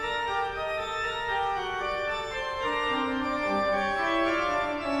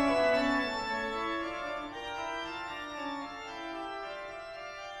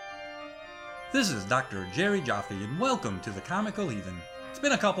This is Dr. Jerry Jaffe, and welcome to the Comical Heathen. It's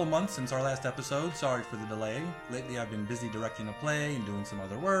been a couple months since our last episode, sorry for the delay. Lately I've been busy directing a play and doing some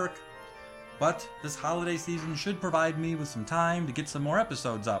other work. But this holiday season should provide me with some time to get some more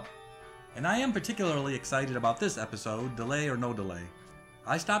episodes up. And I am particularly excited about this episode, delay or no delay.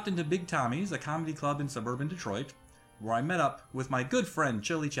 I stopped into Big Tommy's, a comedy club in suburban Detroit, where I met up with my good friend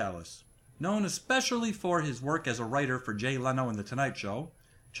Chili Challis. Known especially for his work as a writer for Jay Leno and The Tonight Show,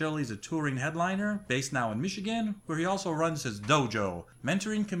 Chili's a touring headliner, based now in Michigan, where he also runs his dojo,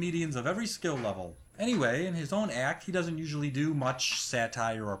 mentoring comedians of every skill level. Anyway, in his own act, he doesn't usually do much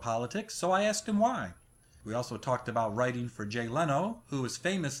satire or politics, so I asked him why. We also talked about writing for Jay Leno, who is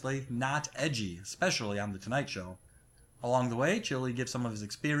famously not edgy, especially on The Tonight Show. Along the way, Chili gives some of his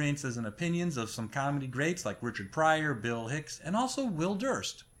experiences and opinions of some comedy greats like Richard Pryor, Bill Hicks, and also Will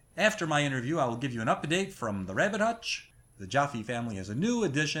Durst. After my interview, I will give you an update from the Rabbit Hutch. The Jaffe family has a new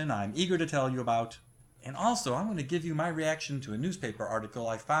addition I'm eager to tell you about. And also, I'm going to give you my reaction to a newspaper article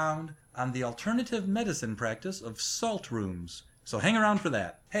I found on the alternative medicine practice of salt rooms. So hang around for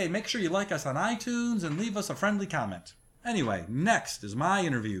that. Hey, make sure you like us on iTunes and leave us a friendly comment. Anyway, next is my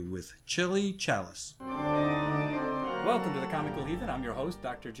interview with Chili Challis. Welcome to the Comical Heathen. I'm your host,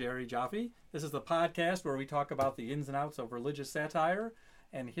 Dr. Jerry Jaffe. This is the podcast where we talk about the ins and outs of religious satire.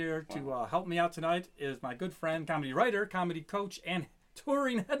 And here to help me out tonight is my good friend, comedy writer, comedy coach, and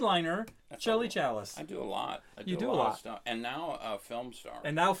touring headliner, Chili Challis. I do a lot. I do a lot lot. of stuff. And now a film star.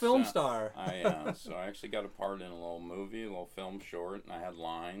 Star. So I actually got a part in a little movie, a little film short, and I had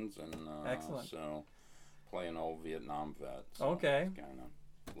lines. And Excellent. So play an old Vietnam vet. So Okay. Kind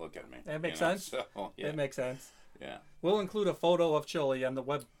of look at me. That makes sense. So, yeah. It makes sense. Yeah. We'll include a photo of Chili on the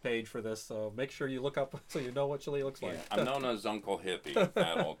web page for this, so make sure you look up so you know what Chili looks like. I'm known as Uncle Hippie.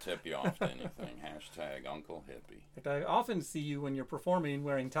 That'll tip you off to anything. Hashtag Uncle Hippie. I often see you when you're performing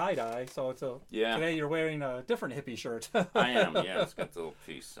wearing tie-dye, so it's today you're wearing a different hippie shirt. I am, yeah. It's got the little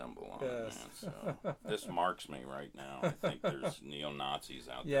peace symbol on Yes. it, man. So this marks me right now. I think there's neo-Nazis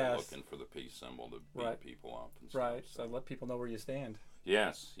out there looking for the peace symbol to beat people up and stuff. Right, so let people know where you stand.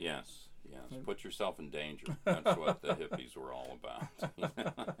 Yes. Put yourself in danger. That's what the hippies were all about.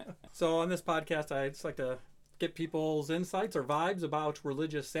 So on this podcast, I just like to get people's insights or vibes about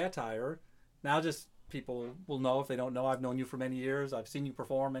religious satire. Now just people will know if they don't know. I've known you for many years. I've seen you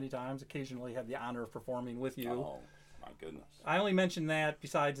perform many times. Occasionally have the honor of performing with you. Oh, my goodness. I only mention that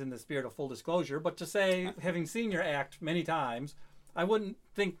besides in the spirit of full disclosure, but to say, having seen your act many times, I wouldn't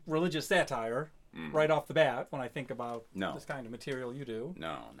think religious satire right off the bat when I think about this kind of material you do.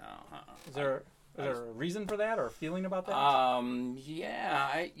 No. Is there a reason for that or a feeling about that?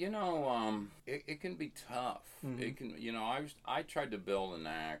 It can be tough. Mm-hmm. It can, I tried to build an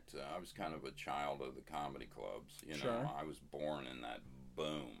act. I was kind of a child of the comedy clubs. Sure. I was born in that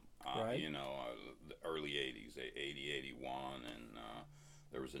boom. Right. The early 80s, 80, 81, and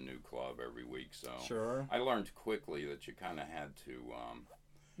there was a new club every week. So sure. I learned quickly that you kind of had to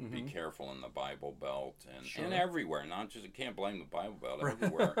be careful in the Bible Belt and everywhere. Not just, you can't blame the Bible Belt,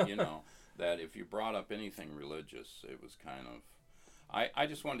 everywhere, that if you brought up anything religious, it was kind of, I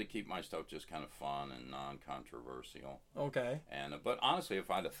just wanted to keep my stuff just kind of fun and non-controversial. Okay. But honestly,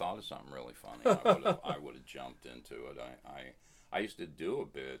 if I'd have thought of something really funny, I would have jumped into it. I used to do a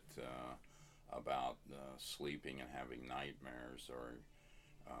bit about sleeping and having nightmares, or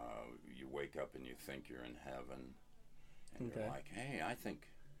you wake up and you think you're in heaven, and you're like, hey, I think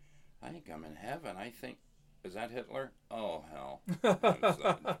I'm in heaven. I think, is that Hitler? Oh, hell. It was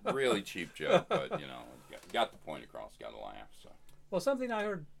a really cheap joke, but, got the point across, got to laugh. So. Well, something I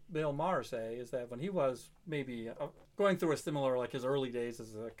heard Bill Maher say is that when he was maybe going through a similar, like his early days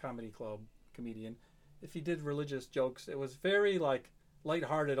as a comedy club comedian, if he did religious jokes, it was very,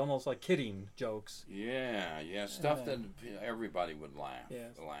 lighthearted, almost like kidding jokes. Yeah, stuff that everybody would laugh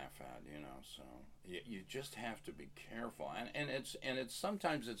at, so you just have to be careful. And it's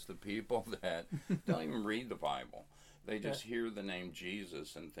sometimes it's the people that don't even read the Bible. They just hear the name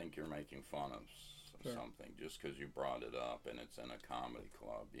Jesus and think you're making fun of something just because you brought it up and it's in a comedy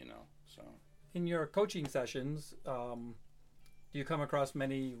club, so. In your coaching sessions, do you come across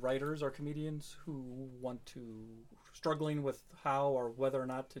many writers or comedians who struggling with how or whether or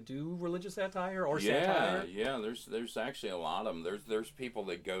not to do religious satire or satire? Yeah, there's actually a lot of them. There's people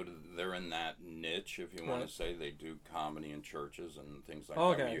that they're in that niche, if you want to say. They do comedy in churches and things like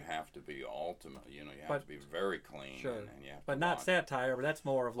that, where you have to be ultimate, you have to be very clean. Sure. And you have but to not satire, but that's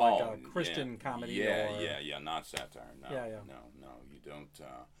more of a Christian comedy. Yeah, not satire. No, you don't.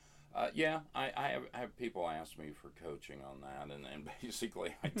 I have people ask me for coaching on that, and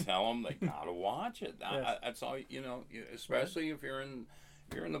basically I tell them they gotta watch it. That's all, especially if you're in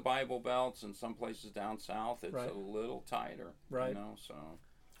Here in the Bible Belts and some places down south, it's a little tighter. Right. You know, so.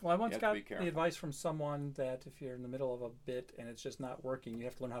 Well, I once got the advice from someone that if you're in the middle of a bit and it's just not working, you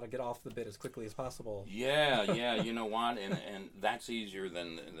have to learn how to get off the bit as quickly as possible. Yeah, you know what? And that's easier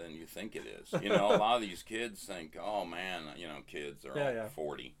than you think it is. You know, a lot of these kids think, oh man, you know, kids are all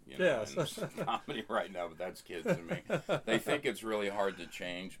 40, you know, in comedy right now, but that's kids to me. They think it's really hard to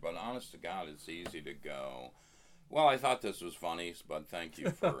change, but honest to God, it's easy to go, well, I thought this was funny, but thank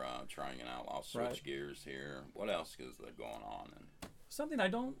you for trying it out. I'll switch gears here. What else is there going on? Something I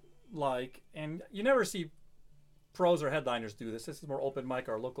don't like, and you never see pros or headliners do this. This is more open mic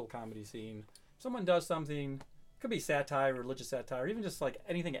or local comedy scene. Someone does something, it could be satire, religious satire, even just like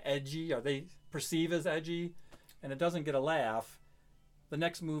anything edgy, or they perceive as edgy, and it doesn't get a laugh. The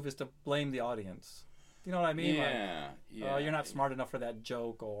next move is to blame the audience. You know what I mean? Yeah, like, you're not smart enough for that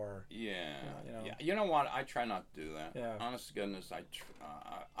joke, or you know. You know what? I try not to do that. Yeah. Honest to goodness,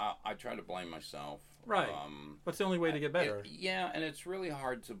 I try to blame myself. Right. What's the only way to get better? And it's really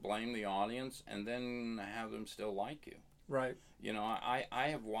hard to blame the audience and then have them still like you. Right. You know, I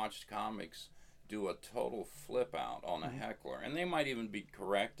have watched comics do a total flip out on a heckler, and they might even be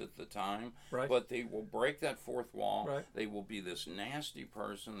correct at the time, but they will break that fourth wall. Right. They will be this nasty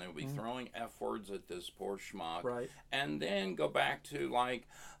person. They will be throwing F words at this poor schmuck, and then go back to like,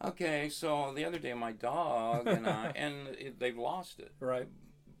 okay, so the other day my dog and they've lost it. Right.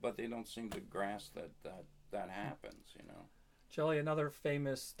 But they don't seem to grasp that happens, you know. Chili, another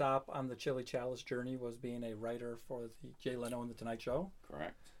famous stop on the Chili Challis journey was being a writer for the Jay Leno and the Tonight Show.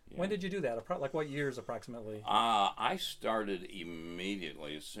 Correct. Yeah. When did you do that? Like what years approximately? I started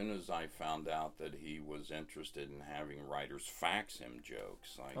immediately as soon as I found out that he was interested in having writers fax him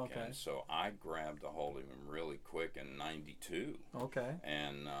jokes. And so I grabbed a hold of him really quick in '92. Okay.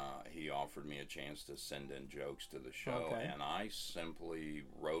 And he offered me a chance to send in jokes to the show, and I simply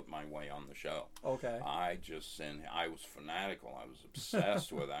wrote my way on the show. Okay. I was fanatical. I was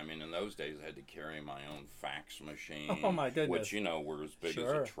obsessed with it. I mean, in those days, I had to carry my own fax machine. Oh my goodness. Which, you know, were as big as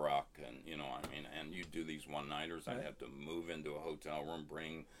a truck, and you know, I mean, and you do these one-nighters. I'd have to move into a hotel room,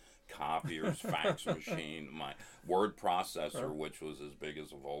 bring copiers, fax machine, my word processor, which was as big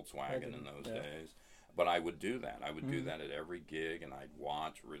as a Volkswagen in those days. But I would do that. I would do that at every gig, and I'd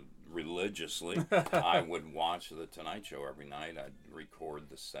watch religiously. I would watch the Tonight Show every night. I'd record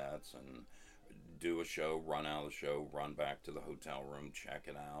the sets and do a show, run out of the show, run back to the hotel room, check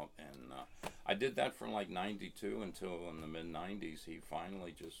it out. And I did that from like 92 until in the mid-90s. He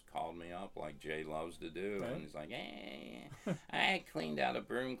finally just called me up like Jay loves to do. And he's like, hey, I cleaned out a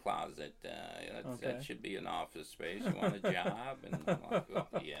broom closet. That should be an office space. You want a job? And I'm like, oh,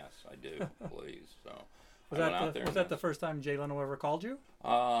 yes, I do, please. So was that the first time Jay Leno ever called you?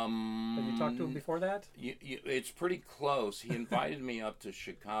 Have you talked to him before that? It's pretty close. He invited me up to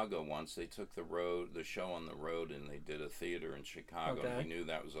Chicago once. They took the show on the road, and they did a theater in Chicago. And he knew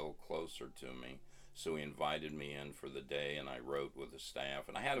that was a little closer to me, so he invited me in for the day, and I wrote with the staff.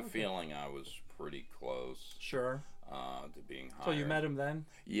 And I had a feeling I was pretty close. Sure. To being hired. So you met him then?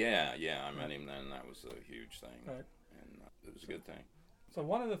 Yeah, I met him then. That was a huge thing, and it was a good thing. So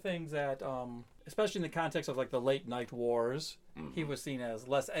one of the things that, especially in the context of like the late night wars, he was seen as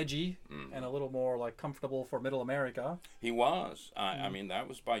less edgy and a little more like comfortable for middle America. He was. I mean, that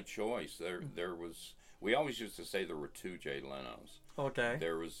was by choice. There was. We always used to say there were two Jay Lenos. Okay.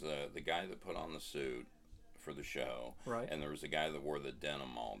 There was the guy that put on the suit for the show, and there was a guy that wore the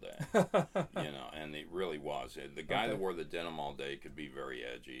denim all day. You know, and it really was. The guy that wore the denim all day could be very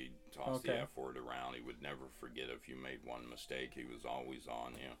edgy, toss the F word around. He would never forget if you made one mistake. He was always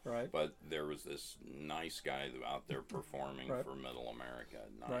on you. Right. But there was this nice guy out there performing for middle America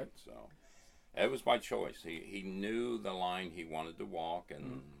at night. So it was by choice. He knew the line he wanted to walk,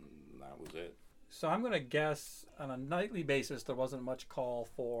 and that was it. So I'm going to guess on a nightly basis there wasn't much call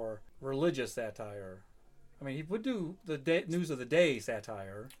for religious satire. I mean, he would do the news of the day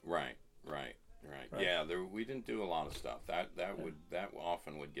satire. Right. Yeah, we didn't do a lot of stuff. That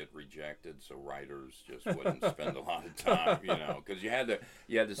often would get rejected, so writers just wouldn't spend a lot of time, you know, because you had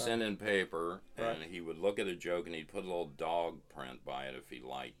to send in paper, and he would look at a joke and he'd put a little dog print by it if he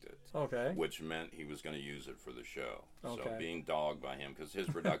liked it. Okay. Which meant he was going to use it for the show. Okay. So being dogged by him, because his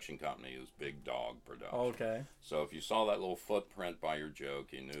production company is Big Dog Production. Okay. So if you saw that little footprint by your joke,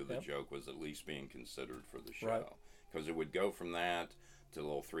 you knew the joke was at least being considered for the show. Because it would go from that to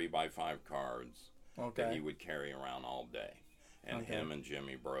little 3x5 cards that he would carry around all day. And him and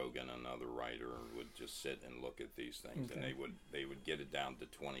Jimmy Brogan, another writer, would just sit and look at these things, and they would get it down to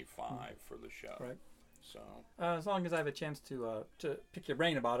 25 for the show. Right. So as long as I have a chance to pick your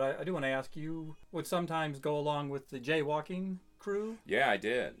brain about it, I do want to ask you, would sometimes go along with the jaywalking crew? Yeah, I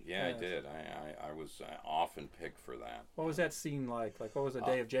did. Yeah, I did. I was often picked for that. What was that scene like? Like, what was a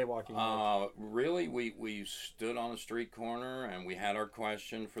day of jaywalking like? Really, we stood on a street corner and we had our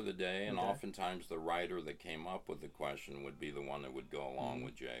question for the day, and oftentimes the writer that came up with the question would be the one that would go along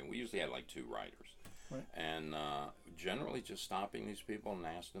with Jay. We usually had like 2 writers. Right. And generally just stopping these people and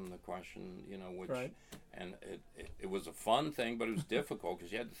asking them the question, which, and it was a fun thing, but it was difficult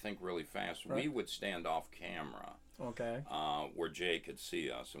because you had to think really fast. Right. We would stand off camera, where Jay could see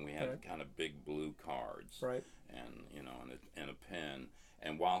us, and we had kind of big blue cards, and and a pen.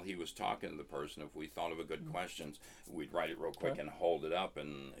 And while he was talking to the person, if we thought of a good questions, we'd write it real quick and hold it up.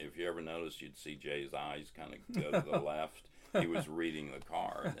 And if you ever noticed, you'd see Jay's eyes kind of go to the left. He was reading the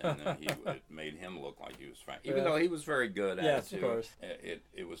card, and then it made him look like he was fine. Even though he was very good at it, too. Of course.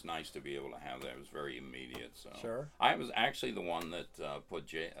 It was nice to be able to have that. It was very immediate. So I was actually the one that put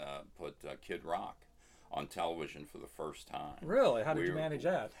Kid Rock on television for the first time. Really? How did you manage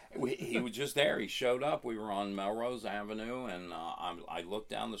that? He was just there. He showed up. We were on Melrose Avenue, and I looked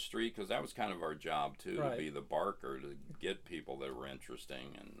down the street, because that was kind of our job, too, to be the barker, to get people that were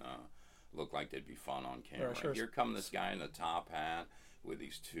interesting and looked like they'd be fun on camera. Sure. Here come this guy in the top hat with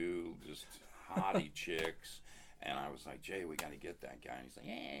these 2 just hottie chicks, and I was like, Jay, we got to get that guy. And he's like,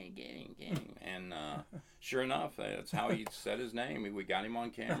 hey, get him. And sure enough, that's how he said his name. We got him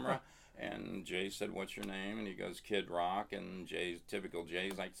on camera, and Jay said, what's your name? And he goes, Kid Rock. And typical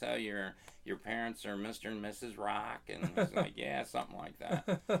Jay's like, so your parents are Mr. and Mrs. Rock? And he's like, yeah, something like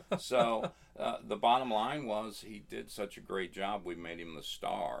that. So the bottom line was, he did such a great job, we made him the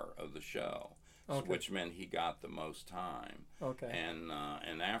star of the show. Which meant he got the most time.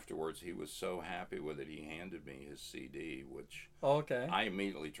 And afterwards, he was so happy with it, he handed me his CD, which I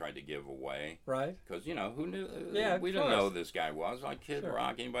immediately tried to give away. Right. Because, who knew? We didn't know who this guy was. Like, Kid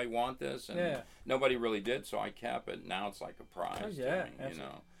Rock, anybody want this? And nobody really did, so I kept it. Now it's like a prize to me,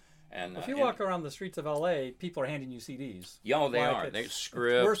 And if you walk around the streets of L.A., people are handing you CDs. Yeah, they are. They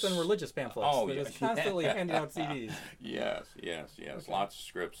scripts. It's worse than religious pamphlets. They're just constantly handing out CDs. Yes. Lots of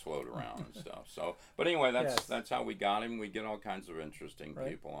scripts float around and stuff. So, but anyway, that's how we got him. We get all kinds of interesting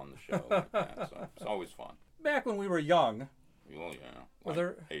people on the show like that. So it's always fun. Back when we were young. Well,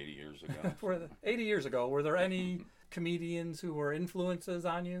 yeah. 80 years ago. 80 years ago, were there any comedians who were influences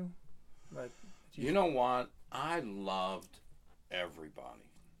on you? You know what? I loved everybody.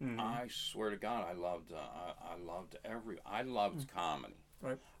 Mm-hmm. I swear to God, I loved comedy.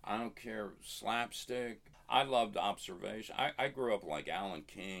 Right. I don't care, slapstick. I loved observation. I grew up like Alan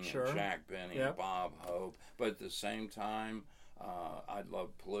King and Jack Benny and Bob Hope, but at the same time, I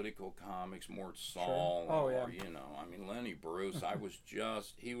loved political comics, Mort Saul, Lenny Bruce.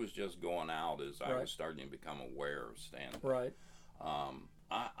 He was just going out as I was starting to become aware of stand-up. Right.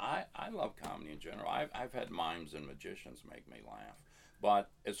 I love comedy in general. I've had mimes and magicians make me laugh.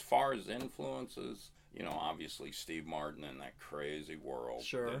 But as far as influences, obviously Steve Martin in that crazy world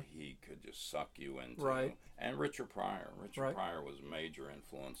that he could just suck you into. Right. And Richard Pryor. Richard Pryor was a major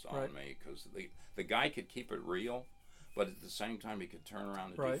influence on me, because the guy could keep it real, but at the same time he could turn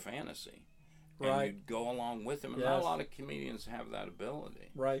around and do fantasy. And you'd go along with him. And not a lot of comedians have that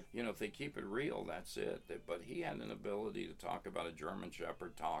ability. Right. If they keep it real, that's it. But he had an ability to talk about a German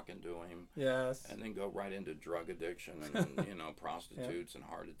Shepherd talking to him. Yes. And then go right into drug addiction and, prostitutes and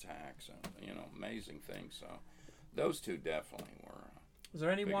heart attacks and, amazing things. So those 2 definitely were. Is there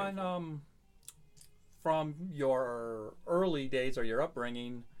anyone from your early days or your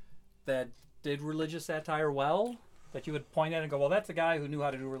upbringing that did religious satire well? That you would point at and go, well, that's a guy who knew how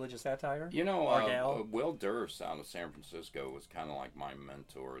to do religious satire? Will Durst out of San Francisco was kind of like my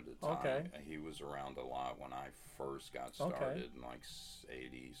mentor at the time. Okay. He was around a lot when I first got started in like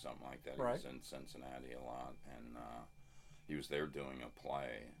 80, something like that. He was in Cincinnati a lot. And he was there doing a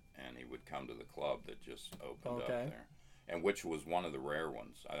play. And he would come to the club that just opened up there. And which was one of the rare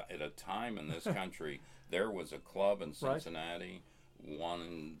ones. At a time in this country, there was a club in Cincinnati, 1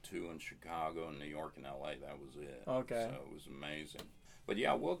 and 2 in Chicago and New York and LA. That was it. Okay. So it was amazing. But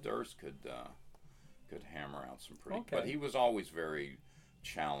yeah, Will Durst could hammer out some pretty. But he was always very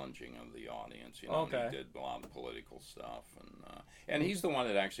challenging of the audience. He did a lot of political stuff, and he's the one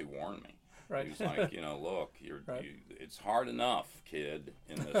that actually warned me. Right. He was like, look, it's hard enough, kid,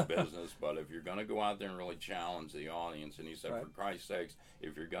 in this business, but if you're going to go out there and really challenge the audience, and he said, for Christ's sakes,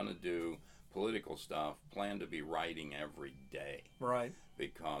 if you're going to do political stuff, plan to be writing every day. Right.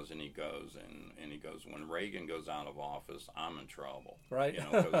 Because, and he goes, when Reagan goes out of office, I'm in trouble. Right.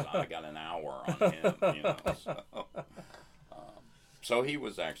 Because I got an hour on him, so he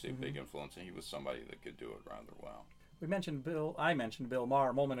was actually a big influence, and he was somebody that could do it rather well. I mentioned Bill Maher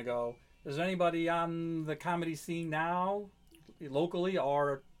a moment ago. Is there anybody on the comedy scene now locally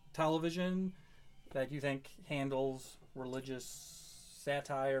or television that you think handles religious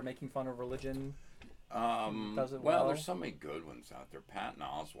satire, making fun of religion? Does it well? There's so many good ones out there. Patton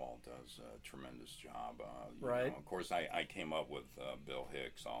Oswalt does a tremendous job. Right. Of course, I came up with Bill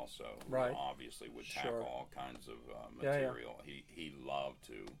Hicks also. Right. Who obviously would tackle all kinds of material. Yeah. He loved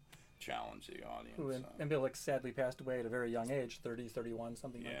to challenge the audience. And Bill Hicks sadly passed away at a very young age, 30, 31,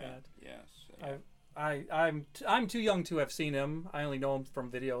 something like that. Yes. I'm too young to have seen him. I only know him from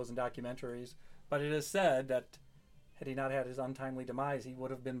videos and documentaries. But it is said that had he not had his untimely demise, he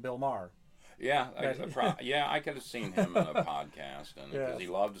would have been Bill Maher. Yeah, I could have seen him in a podcast, and because he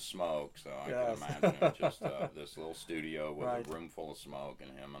loved to smoke, so I can imagine it, just this little studio with a room full of smoke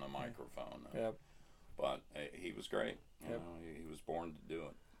and him and a microphone. But he was great. You know, he was born to do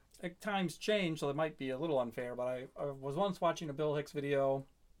it. Times change, so it might be a little unfair, but I was once watching a Bill Hicks video,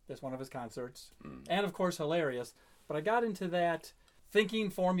 this one of his concerts, and of course hilarious. But I got into that thinking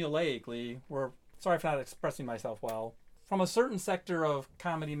formulaically, sorry for not expressing myself well, from a certain sector of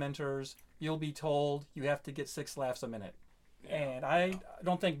comedy mentors, you'll be told you have to get 6 laughs a minute. And I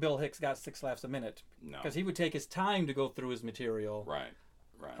don't think Bill Hicks got 6 laughs a minute. No. Because he would take his time to go through his material. Right.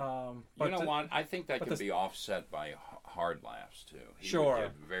 You know what? I think that can be offset by hard laughs, too. He would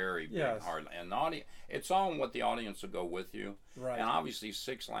get very big hard. And it's all in what the audience will go with you. Right. And obviously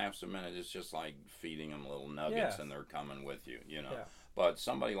 6 laughs a minute is just like feeding them little nuggets and they're coming with you, you know. Yeah. But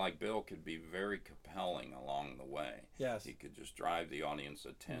somebody like Bill could be very compelling along the way. Yes. He could just drive the audience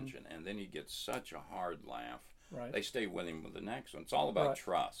attention, and then you get such a hard laugh. Right. They stay with him with the next one. It's all about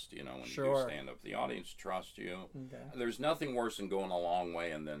trust, you know, when you do stand-up. The audience trusts you. Okay. There's nothing worse than going a long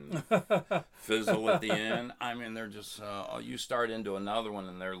way and then fizzle at the end. I mean, they're just, you start into another one,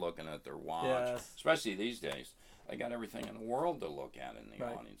 and they're looking at their watch. Especially these days. They got everything in the world to look at in the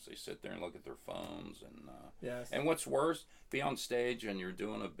audience. They sit there and look at their phones. And what's worse, be on stage and you're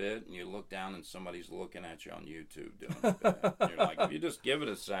doing a bit and you look down and somebody's looking at you on YouTube doing a bit. And you're like, if you just give it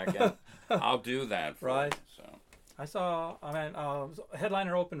a second, I'll do that for you. So. I saw a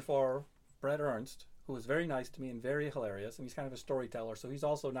headliner open for Brett Ernst, who was very nice to me and very hilarious. And he's kind of a storyteller. So he's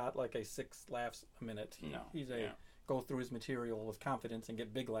also not like a 6 laughs a minute. He's go through his material with confidence and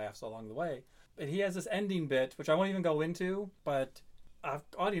get big laughs along the way. But he has this ending bit, which I won't even go into, but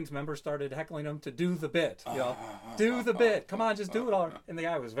audience members started heckling him to do the bit. You know, do the bit. Come on, just do it all. And the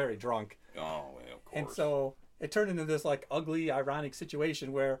guy was very drunk. Oh, yeah, of course. And so it turned into this like ugly, ironic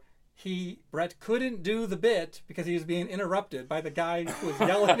situation where Brett couldn't do the bit because he was being interrupted by the guy who was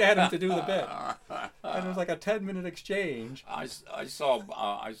yelling at him to do the bit. And it was like a 10-minute exchange. I saw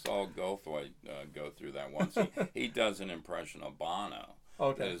Goldthwait go through that once. He does an impression of Bono.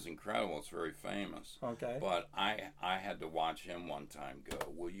 Okay. That is incredible. It's very famous. Okay. But I had to watch him one time go,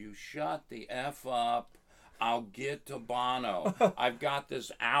 will you shut the F up? I'll get to Bono. I've got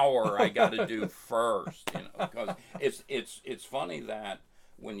this hour I got to do first. You know, because it's funny that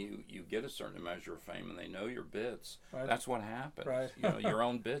when you get a certain measure of fame and they know your bits, that's what happens. Right. You know, your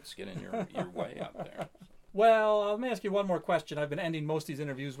own bits get in your way up there. Well, let me ask you one more question. I've been ending most of these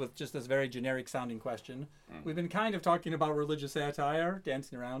interviews with just this very generic sounding question. We've been kind of talking about religious satire,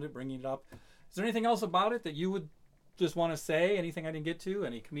 dancing around it, bringing it up. Is there anything else about it that you would just want to say? Anything I didn't get to?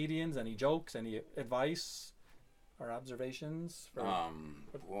 Any comedians, any jokes, any advice or observations? For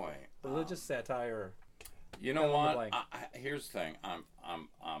religious satire. You know what? Here's the thing.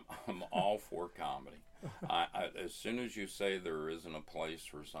 I'm all for comedy. As soon as you say there isn't a place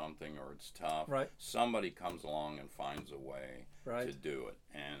for something or it's tough, somebody comes along and finds a way to do it.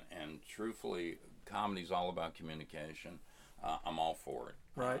 And truthfully, comedy's all about communication. I'm all for it.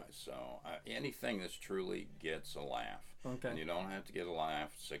 Right. So anything that truly gets a laugh. Okay. And you don't have to get a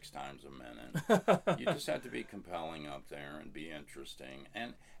laugh 6 times a minute. You just have to be compelling up there and be interesting.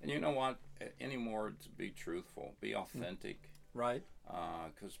 And you know what? Anymore, to be truthful, be authentic. Right.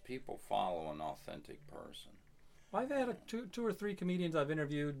 Because people follow an authentic person. I've had two or three comedians I've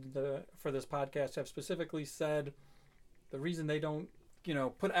interviewed for this podcast have specifically said the reason they don't,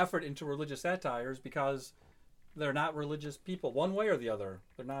 put effort into religious satire is because they're not religious people, one way or the other.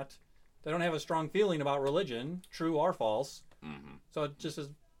 They don't have a strong feeling about religion, true or false. Mm-hmm. So it's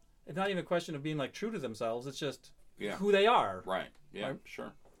not even a question of being like true to themselves. It's just who they are. Right. Yeah. Right?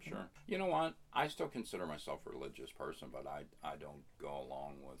 Sure. You know what? I still consider myself a religious person, but I don't go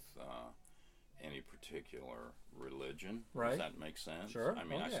along with any particular religion. Right. Does that make sense? Sure. I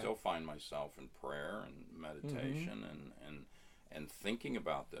mean, I still find myself in prayer and meditation and thinking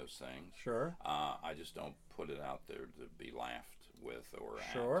about those things. Sure. I just don't put it out there to be laughed with or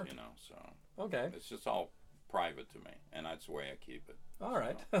at, so. Okay. It's just all private to me, and that's the way I keep it. All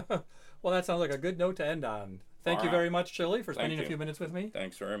right. Well, that sounds like a good note to end on. Thank you very much, Chili, for spending a few minutes with me.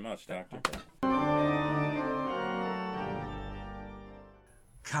 Thanks very much, Doctor. Okay.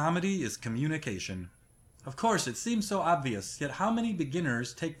 Comedy is communication. Of course, it seems so obvious, yet how many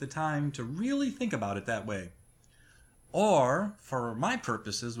beginners take the time to really think about it that way? Or, for my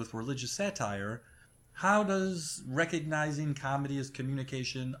purposes with religious satire, how does recognizing comedy as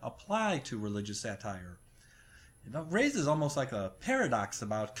communication apply to religious satire? It raises almost like a paradox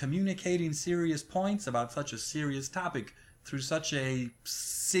about communicating serious points about such a serious topic through such a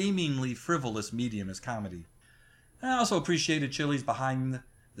seemingly frivolous medium as comedy. I also appreciated Chili's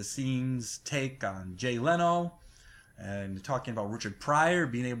behind-the-scenes take on Jay Leno, and talking about Richard Pryor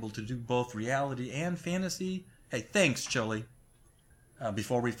being able to do both reality and fantasy. Hey, thanks, Chili.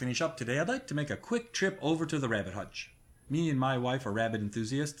 Before we finish up today, I'd like to make a quick trip over to the Rabbit Hutch. Me and my wife are rabbit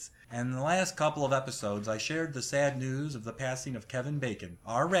enthusiasts, and in the last couple of episodes I shared the sad news of the passing of Kevin Bacon,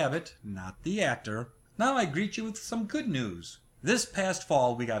 our rabbit, not the actor. Now I greet you with some good news. This past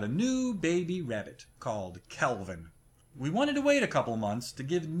fall we got a new baby rabbit called Kelvin. We wanted to wait a couple months to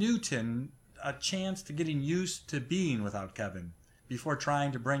give Newton a chance to getting used to being without Kevin before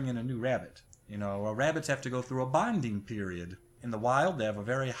trying to bring in a new rabbit. You know, rabbits have to go through a bonding period. In the wild, they have a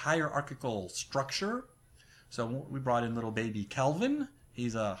very hierarchical structure. So we brought in little baby Kelvin.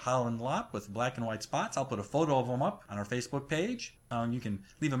 He's a Holland Lop with black and white spots. I'll put a photo of him up on our Facebook page. You can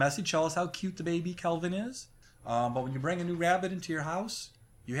leave a message, tell us how cute the baby Kelvin is. But when you bring a new rabbit into your house,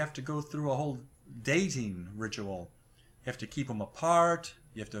 you have to go through a whole dating ritual. You have to keep them apart.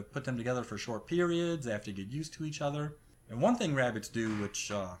 You have to put them together for short periods. They have to get used to each other. And one thing rabbits do,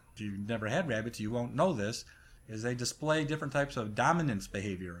 which if you've never had rabbits, you won't know this, is they display different types of dominance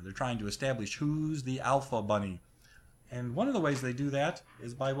behavior. They're trying to establish who's the alpha bunny. And one of the ways they do that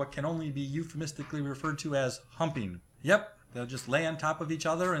is by what can only be euphemistically referred to as humping. Yep, they'll just lay on top of each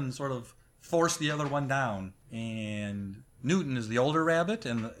other and sort of force the other one down. And Newton is the older rabbit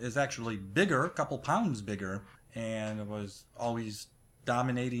and is actually bigger, a couple pounds bigger, and was always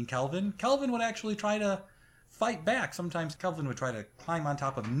dominating Kelvin. Kelvin would actually try to fight back. Sometimes Kelvin would try to climb on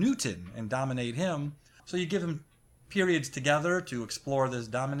top of Newton and dominate him. So you give them periods together to explore this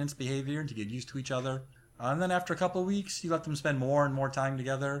dominance behavior and to get used to each other. And then after a couple of weeks, you let them spend more and more time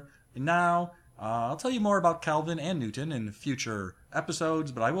together. And now, I'll tell you more about Kelvin and Newton in future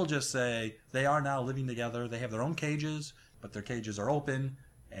episodes, but I will just say they are now living together. They have their own cages, but their cages are open,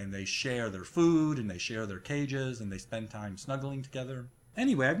 and they share their food, and they share their cages, and they spend time snuggling together.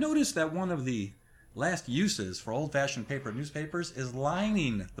 Anyway, I've noticed that one of the last uses for old-fashioned paper newspapers is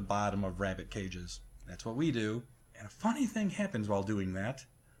lining the bottom of rabbit cages. That's what we do. And a funny thing happens while doing that.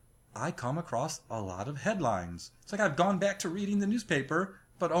 I come across a lot of headlines. It's like I've gone back to reading the newspaper,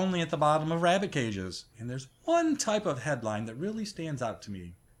 but only at the bottom of rabbit cages. And there's one type of headline that really stands out to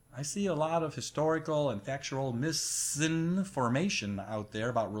me. I see a lot of historical and factual misinformation out there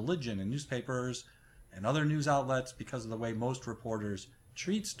about religion in newspapers and other news outlets because of the way most reporters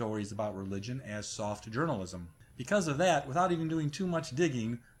treat stories about religion as soft journalism. Because of that, without even doing too much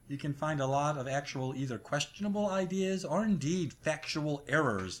digging, you can find a lot of actual either questionable ideas or indeed factual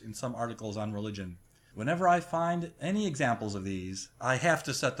errors in some articles on religion. Whenever I find any examples of these, I have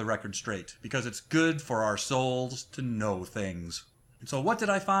to set the record straight because it's good for our souls to know things. And so what did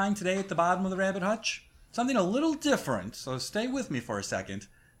I find today at the bottom of the Rabbit Hutch? Something a little different, so stay with me for a second.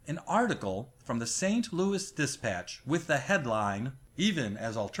 An article from the St. Louis Dispatch with the headline, "Even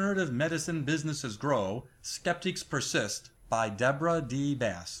as Alternative Medicine Businesses Grow, Skeptics Persist," by Deborah D.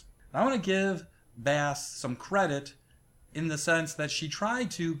 Bass. I want to give Bass some credit in the sense that she tried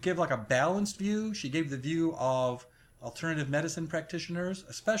to give like a balanced view. She gave the view of alternative medicine practitioners,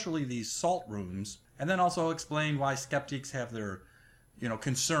 especially these salt rooms, and then also explained why skeptics have their,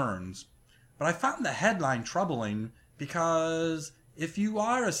 concerns. But I found the headline troubling because if you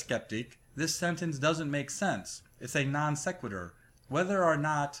are a skeptic, this sentence doesn't make sense. It's a non sequitur. Whether or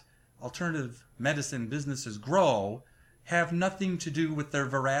not alternative medicine businesses grow have nothing to do with their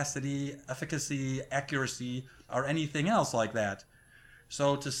veracity, efficacy, accuracy, or anything else like that.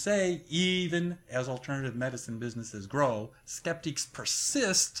 So to say, even as alternative medicine businesses grow, skeptics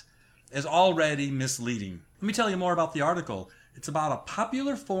persist is already misleading. Let me tell you more about the article. It's about a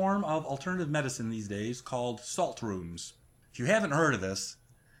popular form of alternative medicine these days called salt rooms. If you haven't heard of this,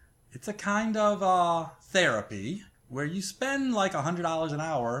 it's a kind of therapy where you spend like $100 an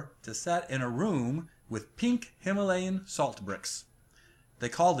hour to sit in a room with pink Himalayan salt bricks. They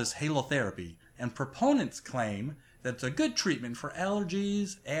call this halotherapy, and proponents claim that it's a good treatment for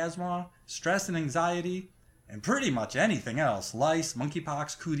allergies, asthma, stress and anxiety, and pretty much anything else, lice,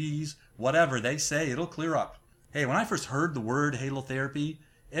 monkeypox, cooties, whatever. They say it'll clear up. Hey, when I first heard the word halotherapy,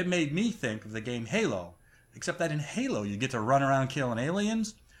 it made me think of the game Halo. Except that in Halo, you get to run around killing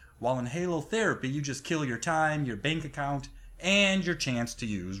aliens, while in halotherapy, you just kill your time, your bank account, and your chance to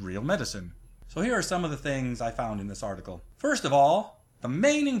use real medicine. So here are some of the things I found in this article. First of all, the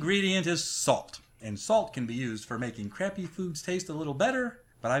main ingredient is salt. And salt can be used for making crappy foods taste a little better,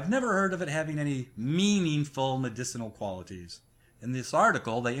 but I've never heard of it having any meaningful medicinal qualities. In this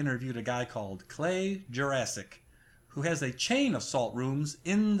article, they interviewed a guy called Clay Jurassic, who has a chain of salt rooms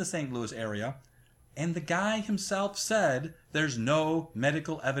in the St. Louis area, and the guy himself said there's no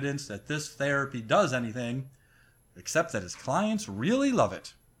medical evidence that this therapy does anything, except that his clients really love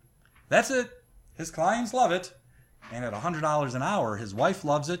it. That's it. His clients love it, and at $100 an hour, his wife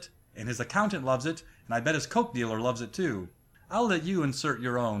loves it, and his accountant loves it, and I bet his Coke dealer loves it too. I'll let you insert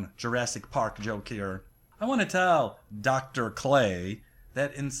your own Jurassic Park joke here. I want to tell Dr. Clay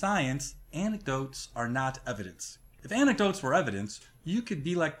that in science, anecdotes are not evidence. If anecdotes were evidence, you could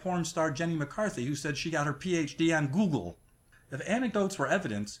be like porn star Jenny McCarthy, who said she got her PhD on Google. If anecdotes were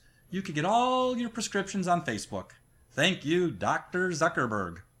evidence, you could get all your prescriptions on Facebook. Thank you, Dr.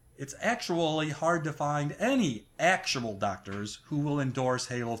 Zuckerberg. It's actually hard to find any actual doctors who will endorse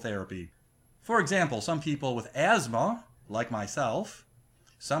halotherapy. For example, some people with asthma, like myself,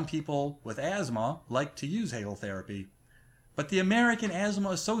 some people with asthma like to use halotherapy. But the American Asthma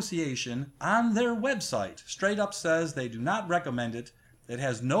Association, on their website, straight up says they do not recommend it, it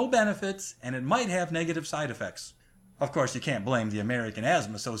has no benefits, and it might have negative side effects. Of course, you can't blame the American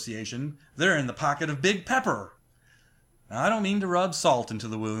Asthma Association. They're in the pocket of Big Pepper. Now, I don't mean to rub salt into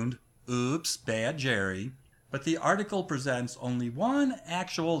the wound. Oops, bad Jerry. But the article presents only one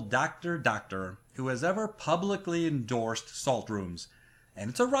actual doctor who has ever publicly endorsed salt rooms. And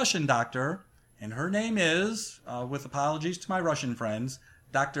it's a Russian doctor, and her name is, with apologies to my Russian friends,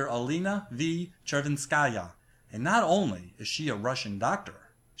 Dr. Alina V. Chervinskaya. And not only is she a Russian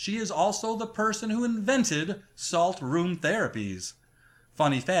doctor, she is also the person who invented salt room therapies.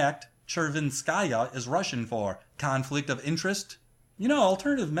 Funny fact, Chervinskaya is Russian for conflict of interest. You know,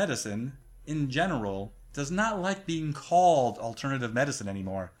 alternative medicine, in general, does not like being called alternative medicine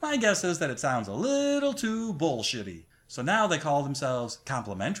anymore. My guess is that it sounds a little too bullshitty. So now they call themselves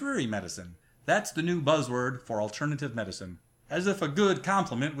complementary medicine. That's the new buzzword for alternative medicine. As if a good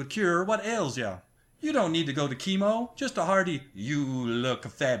compliment would cure what ails ya. You don't need to go to chemo. Just a hearty, "You look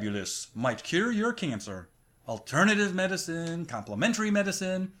fabulous," might cure your cancer. Alternative medicine, complementary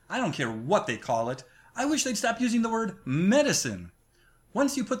medicine, I don't care what they call it. I wish they'd stop using the word medicine.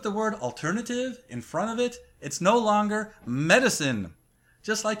 Once you put the word alternative in front of it, it's no longer medicine.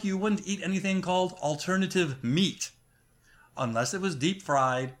 Just like you wouldn't eat anything called alternative meat. Unless it was deep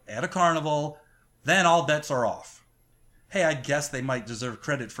fried at a carnival, then all bets are off. Hey, I guess they might deserve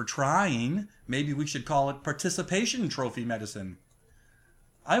credit for trying. Maybe we should call it participation trophy medicine.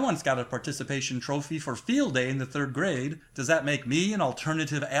 I once got a participation trophy for field day in the 3rd grade. Does that make me an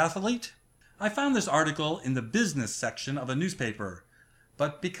alternative athlete? I found this article in the business section of a newspaper.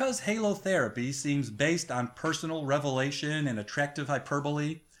 But because halotherapy seems based on personal revelation and attractive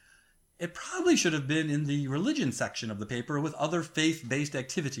hyperbole, it probably should have been in the religion section of the paper with other faith-based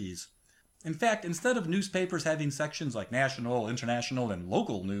activities. In fact, instead of newspapers having sections like national, international, and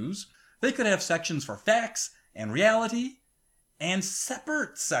local news, they could have sections for facts and reality, and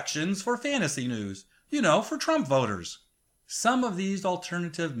separate sections for fantasy news. You know, for Trump voters. Some of these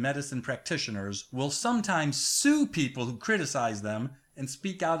alternative medicine practitioners will sometimes sue people who criticize them and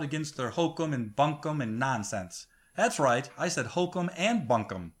speak out against their hokum and bunkum and nonsense. That's right, I said hokum and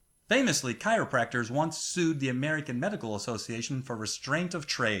bunkum. Famously, chiropractors once sued the American Medical Association for restraint of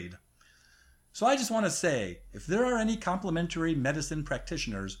trade. So I just want to say, if there are any complementary medicine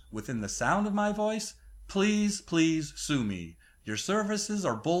practitioners within the sound of my voice, please sue me. Your services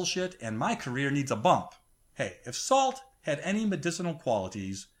are bullshit and my career needs a bump. Hey, if salt had any medicinal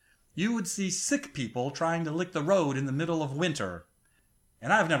qualities, you would see sick people trying to lick the road in the middle of winter.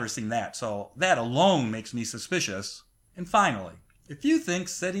 And I've never seen that, so that alone makes me suspicious. And finally, if you think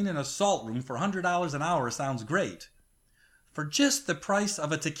sitting in a salt room for $100 an hour sounds great, for just the price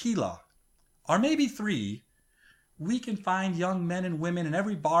of a tequila, or maybe 3, we can find young men and women in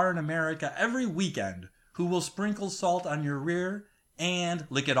every bar in America every weekend who will sprinkle salt on your rear and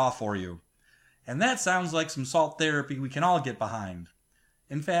lick it off for you. And that sounds like some salt therapy we can all get behind.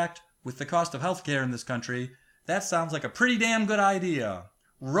 In fact, with the cost of healthcare in this country, that sounds like a pretty damn good idea.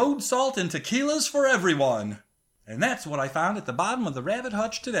 Road salt and tequilas for everyone. And that's what I found at the bottom of the Rabbit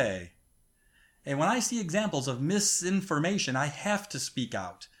Hutch today. And when I see examples of misinformation, I have to speak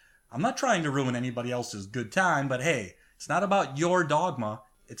out. I'm not trying to ruin anybody else's good time, but hey, it's not about your dogma,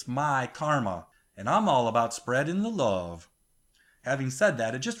 it's my karma. and I'm all about spreading the love. Having said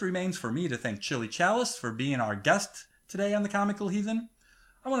that, it just remains for me to thank Chili Challis for being our guest today on the Comical Heathen.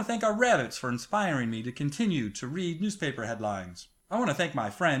 I want to thank our rabbits for inspiring me to continue to read newspaper headlines. I want to thank my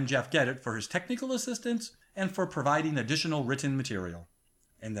friend Jeff Geddet for his technical assistance and for providing additional written material.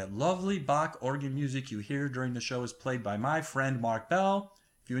 And that lovely Bach organ music you hear during the show is played by my friend Mark Bell.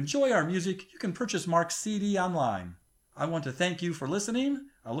 If you enjoy our music, you can purchase Mark's CD online. I want to thank you for listening.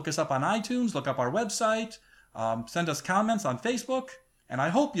 Look us up on iTunes, look up our website, send us comments on Facebook, and I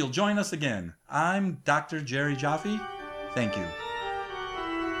hope you'll join us again. I'm Dr. Jerry Jaffe. Thank you.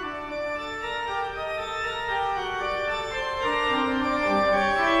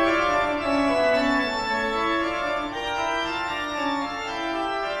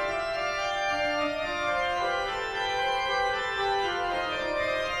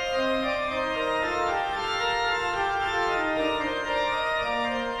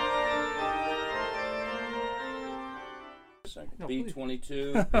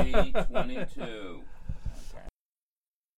 B-22, B-22.